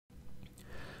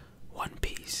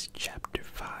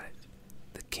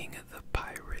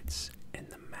prince and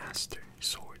the master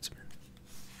swordsman.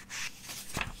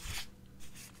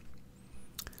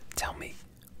 Tell me,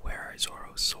 where are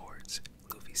Zoro's swords?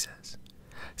 Luffy says.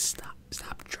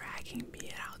 Stop dragging me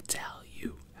and I'll tell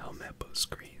you, Helmeppo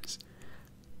screams.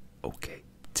 Okay,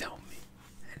 tell me.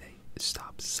 And they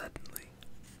stop suddenly.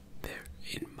 They're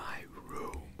in my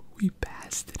room. We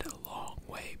passed it a long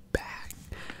way back.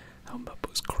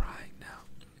 Helmeppo's crying now.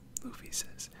 Luffy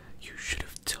says, you should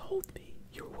have told me.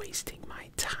 You're wasting my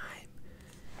time.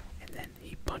 And then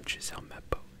he punches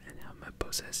Helmeppo. And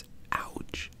Helmeppo says,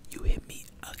 ouch, you hit me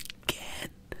again.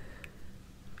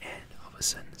 And all of a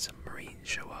sudden some Marines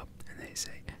show up and they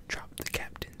say, drop the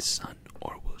captain's son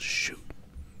or we'll shoot.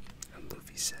 And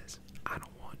Luffy says, I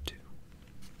don't want to.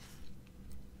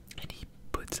 And he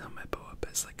puts Helmeppo up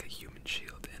as like a human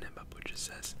shield, and Helmeppo just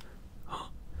says, huh?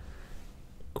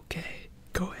 Okay,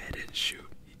 go ahead and shoot.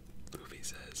 Luffy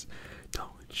says,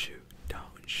 don't shoot,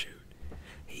 don't shoot.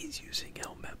 He's using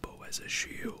Helmeppo as a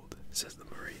shield, says the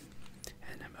Marine.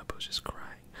 And Helmeppo's just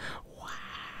crying. Wah,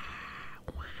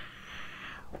 wah,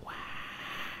 wah.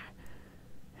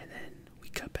 And then we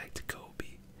cut back to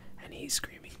Kobe, and he's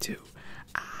screaming too.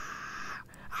 Ah,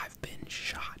 I've been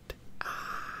shot.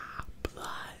 Ah,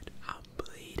 blood. I'm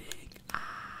bleeding.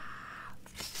 Ah.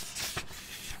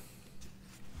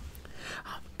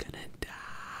 I'm gonna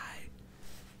die.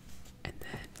 And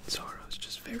then Zoro's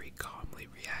just very calmly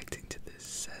reacting to this,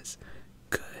 says,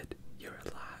 good, you're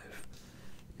alive.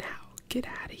 Now, get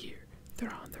out of here.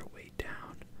 They're on their way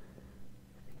down.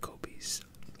 And Kobe's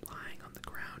lying on the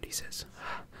ground. He says,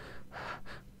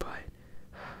 but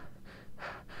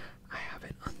I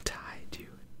haven't untied you.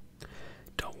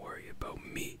 Don't worry about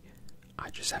me. I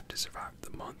just have to survive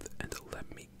the month and they'll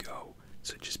let me go.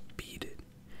 So just beat it.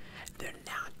 They're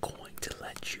not going to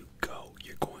let you go.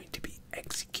 You're going to be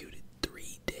executed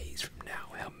 3 days from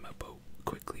now, Helmeppo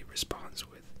quickly responds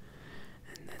with.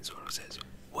 And then Zoro says,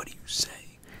 what are you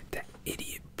saying? That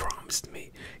idiot promised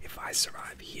me if I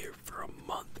survive here for a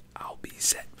month, I'll be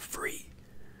set free.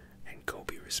 And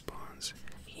Kobe responds,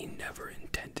 he never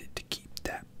intended to keep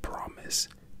that promise.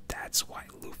 That's why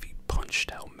Luffy punched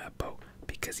Helmeppo,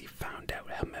 because he found out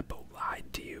Helmeppo lied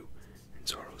to you. And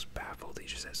Zoro's baffled. He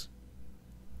just says,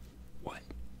 what?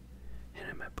 And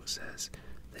Helmeppo says,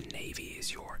 the Navy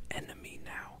is your enemy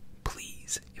now.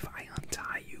 Please, if I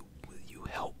untie you, will you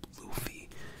help Luffy?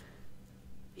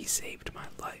 He saved my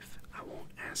life. I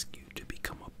won't ask you to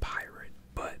become a pirate,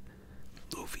 but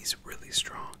Luffy's really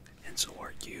strong, and so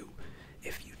are you.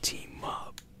 If you team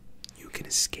up, you can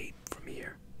escape from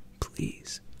here.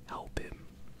 Please, help him.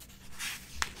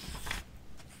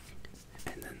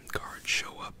 And then guards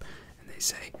show up, and they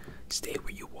say, stay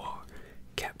where you are.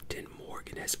 Captain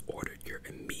Morgan has ordered your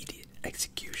immediate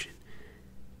execution.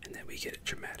 And then we get a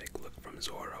dramatic look from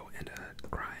Zoro and a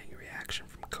crying reaction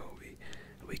from Kobe.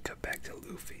 And we cut back to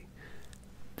Luffy.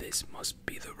 This must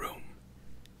be the room.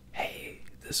 Hey,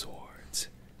 the swords.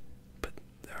 But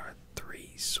there are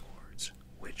 3 swords.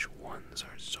 Which ones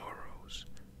are Zoro's?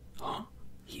 Huh?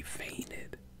 He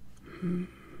fainted.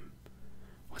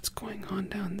 What's going on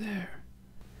down there?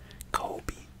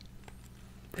 Kobe.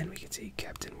 Then we can see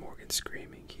Captain Morgan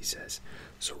screaming. He says,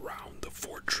 surround the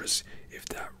fortress. If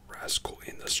that rascal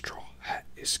in the straw hat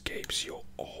escapes, you'll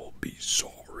all be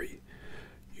sorry.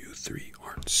 You 3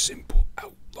 aren't simple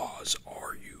outlaws,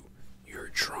 are you? You're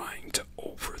trying to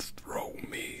overthrow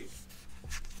me.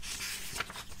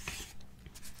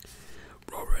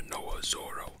 Roranoa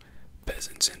Zoro,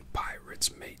 peasants and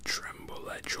pirates may tremble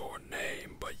at your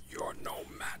name, but you're no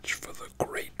match for the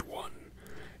Great One.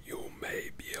 You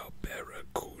may be a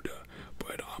barracuda,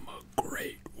 but I'm a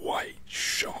great white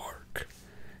shark.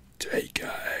 Take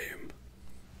aim.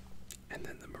 And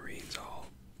then the Marines all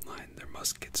line their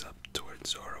muskets up towards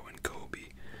Zoro and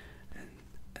Kobe.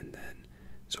 And then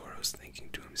Zoro's thinking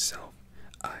to himself,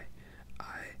 I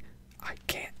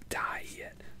can't die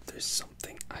yet. There's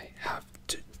something I have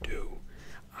to do.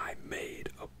 I made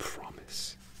a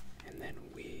promise. And then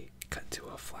we cut to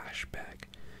a flashback.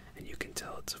 And you can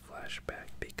tell it's a flashback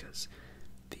because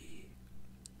the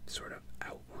sort of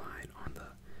outline on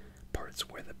the parts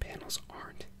where the panels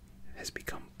aren't has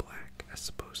become black as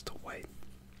opposed to white.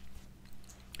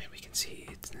 And we can see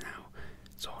it's now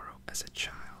Zoro as a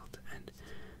child, and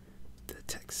the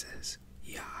text says,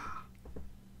 yeah,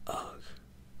 ugh,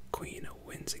 Queen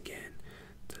wins again.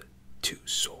 The 2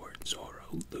 swords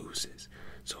Zoro loses.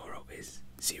 Zoro is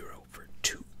 0 for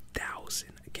 2,000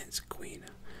 against Queen.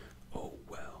 Oh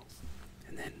well.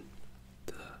 And then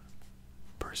the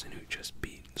person who just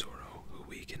beat Zoro, who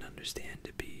we can understand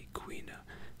to be Queen,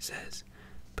 says,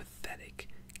 pathetic,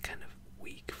 kind of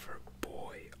weak for a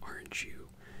boy, aren't you?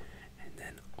 And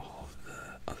then all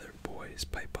the other boys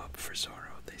pipe up for Zoro.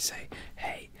 They say,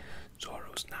 hey,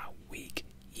 Zoro's not weak.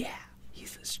 Yeah,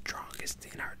 he's the strongest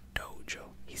in our dojo.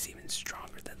 He's even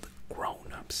stronger than the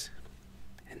grown-ups.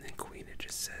 And then Kuina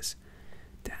just says,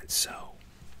 that's so.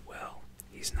 Well,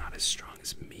 he's not as strong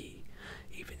as me.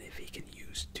 Even if he can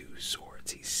use 2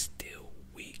 swords, he's still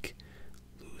weak.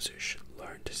 Losers should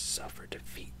learn to suffer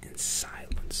defeat in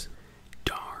silence.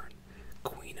 Darn,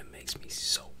 Kuina makes me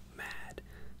so mad.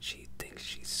 She thinks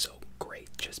she's so great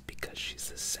just because she's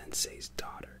the sensei's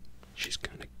daughter. She's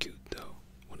kinda cute though,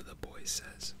 one of the boys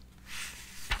says.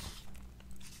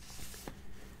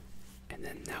 And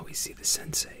then now we see the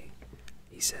sensei.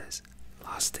 He says,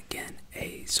 lost again,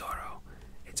 eh, Zoro?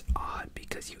 It's odd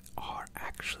because you are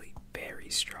actually very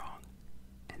strong.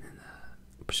 And then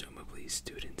presumably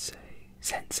students say,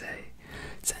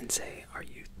 Sensei, are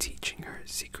you teaching her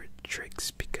secret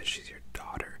tricks because she's your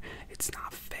daughter? It's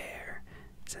not fair.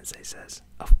 Sensei says,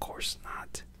 of course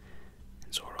not.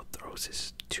 And Zoro throws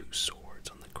his 2 swords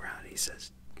on the ground. He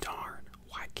says, darn,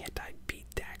 why can't I beat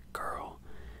that girl?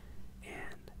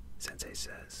 And Sensei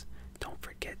says, don't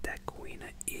forget that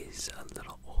Kuina is a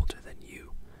little older than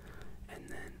you. And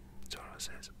then Zoro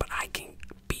says, but I can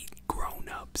beat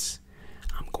grown-ups.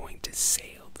 I'm going to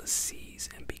sail the seas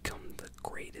and become the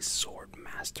greatest sword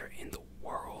master in the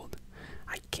world.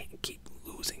 I can't keep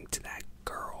losing to that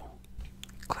girl.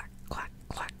 Clack, clack,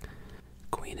 clack.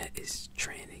 Kuina is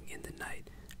training in the night.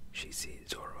 She sees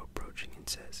Zoro approaching and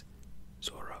says,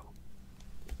 Zoro,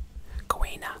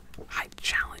 Kuina, I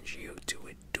challenge you to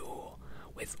a duel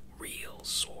with real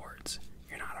swords.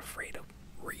 You're not afraid of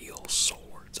real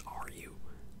swords, are you?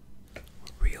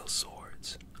 Real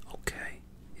swords. Okay,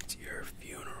 it's your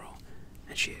funeral.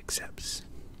 And she accepts.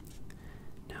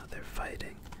 Now they're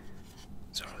fighting.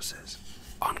 Zoro says,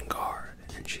 on guard.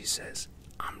 And she says,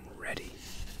 I'm ready.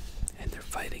 And they're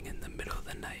fighting in the middle of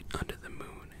the night under the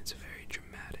moon. It's very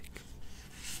dramatic.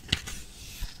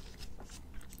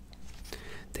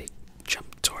 They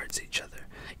jump towards each other.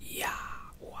 Yeah,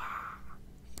 wah.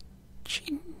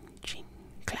 Ching, ching,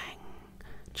 clang.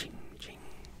 Ching, ching,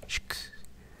 shk.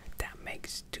 That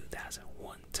makes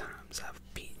 2001 times I've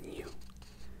beaten you.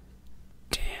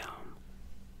 Damn.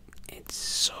 It's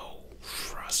so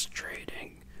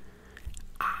frustrating.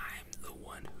 I'm the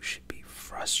one who should be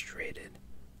frustrated.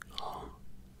 Huh?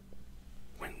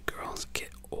 When girls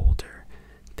get older,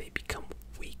 they become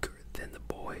weaker than the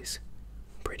boys.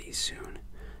 Pretty soon,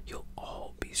 you'll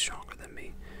all be stronger than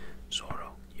me.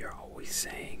 Zoro, you're always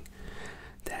saying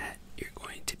that you're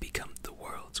going to become the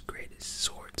world's greatest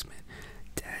swordsman.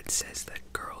 Dad says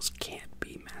that girls can't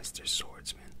be master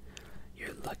swordsmen.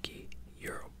 You're lucky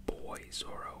you're a boy,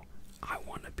 Zoro. I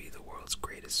want to be the world's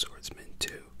greatest swordsman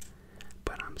too.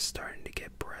 But I'm starting to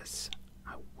get breasts.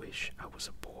 I wish I was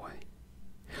a boy.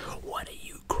 What are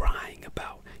you crying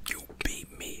about? You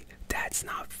beat me. That's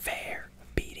not fair.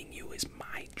 Beating you is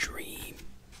my dream.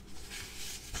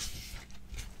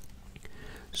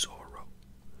 Zoro.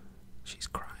 She's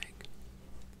crying.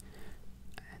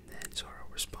 And then Zoro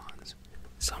responds,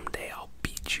 someday I'll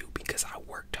beat you because I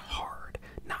worked hard,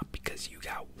 not because you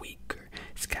got weaker.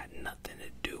 It's got nothing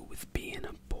to do with being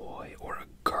a boy or a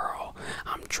girl.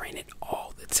 I'm training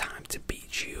all the time to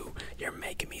beat you. You're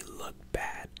making me look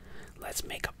bad. Let's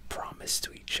make a promise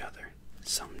to each other.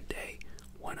 Someday,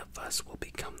 one of us will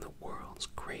become the world's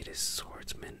greatest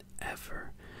swordsman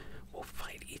ever. We'll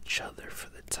fight each other for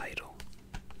the title.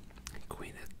 And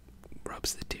Queen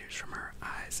rubs the tears from her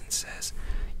eyes and says,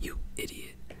 you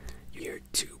idiot, you're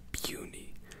too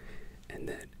puny. And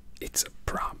then, it's a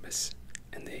promise.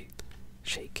 And they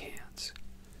shake hands.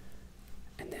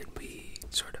 And then we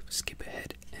sort of skip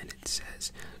ahead and it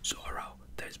says, Zoro,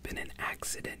 there's been an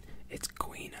accident. It's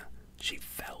Kuina. She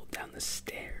fell down the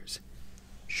stairs.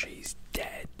 She's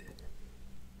dead.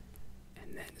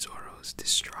 And then Zoro's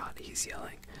distraught. He's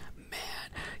yelling,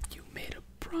 man, you made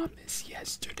a promise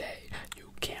yesterday.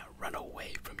 You can't run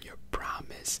away from your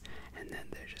promise. And then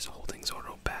they're just holding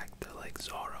Zoro back. They're like,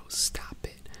 Zoro, stop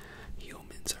it.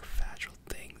 Humans are fragile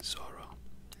things, Zoro.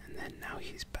 And then now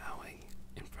he's bowing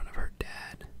in front of her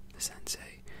dad, the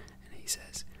sensei. And he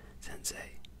says,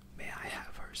 Sensei, may I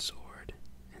have her sword?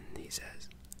 And he says,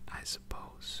 I suppose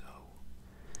so.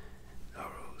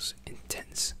 Zoro's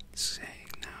intense,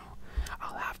 saying now,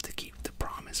 I'll have to keep the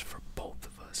promise for both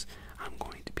of us. I'm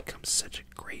going to become such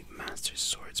a great master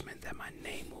swordsman that my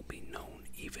name will be known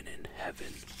even in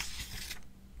heaven.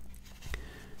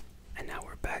 And now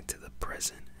we're back to the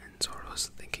present, and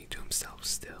Zoro's thinking to himself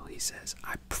still. He says,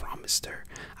 I promised her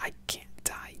I can't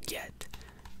die yet.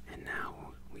 And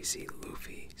now we see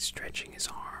Luffy stretching his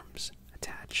arms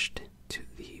attached to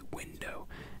the window,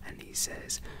 and he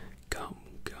says, come,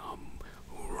 come,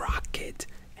 hurrah! rocket,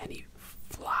 and he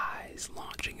flies,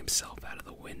 launching himself out of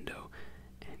the window.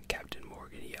 And Captain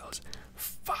Morgan yells,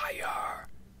 "Fire!"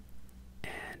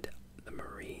 And the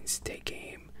Marines take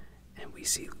aim, and we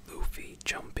see Luffy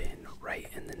jump in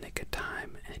right in the nick of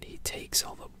time, and he takes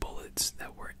all the bullets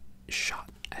that were shot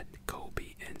at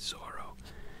Kobe and Zoro.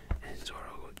 And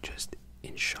Zoro, just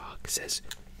in shock, says,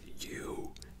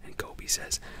 "You." And Kobe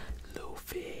says,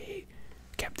 "Luffy."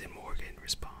 Captain Morgan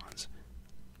responds,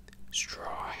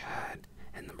 "Straw Hat."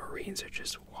 And the Marines are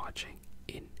just watching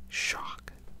in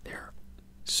shock. They're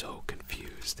so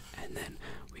confused. And then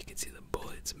we can see the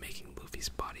bullets making Luffy's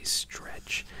body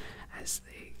stretch as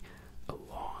they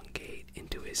elongate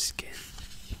into his skin.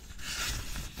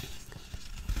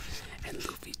 And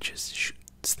Luffy just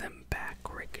shoots them back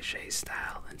ricochet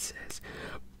style and says,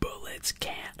 "Bullets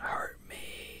can't hurt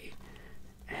me."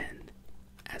 And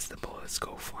as the bullets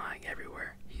go flying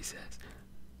everywhere, he says,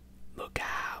 "Look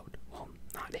out." Well,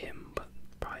 not him, but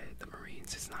probably the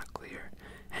Marines. It's not clear.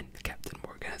 And Captain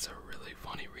Morgan has a really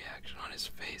funny reaction on his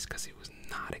face because he was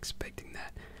not expecting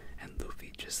that. And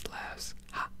Luffy just laughs,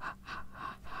 "Ha ha ha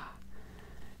ha ha."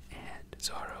 And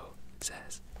Zoro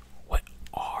says, "What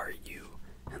are you?"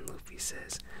 And Luffy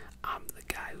says, "I'm the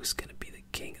guy who's gonna be the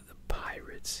king of the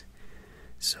pirates.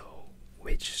 So,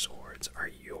 which swords are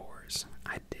yours?"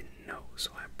 I didn't know,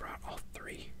 so I brought all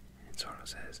three. And Zoro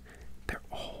says, "They're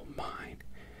all mine.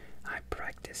 I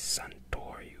practice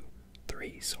Santoryu,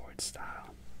 3-sword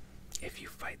style. If you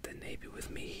fight the Navy with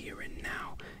me here and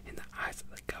now, in the eyes of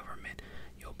the government,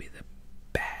 you'll be the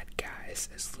bad guy,"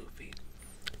 says Luffy.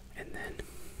 And then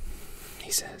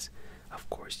he says, "Of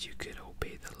course you could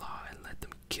obey the law and let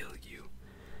them kill you."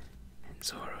 And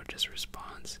Zoro just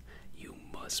responds, "You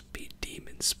must be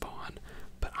demon spawn,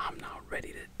 but I'm not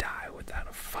ready to die without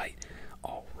a fight.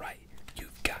 Alright,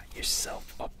 you've got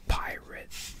yourself a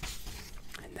pirate."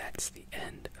 And that's the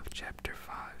end of chapter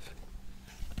 5.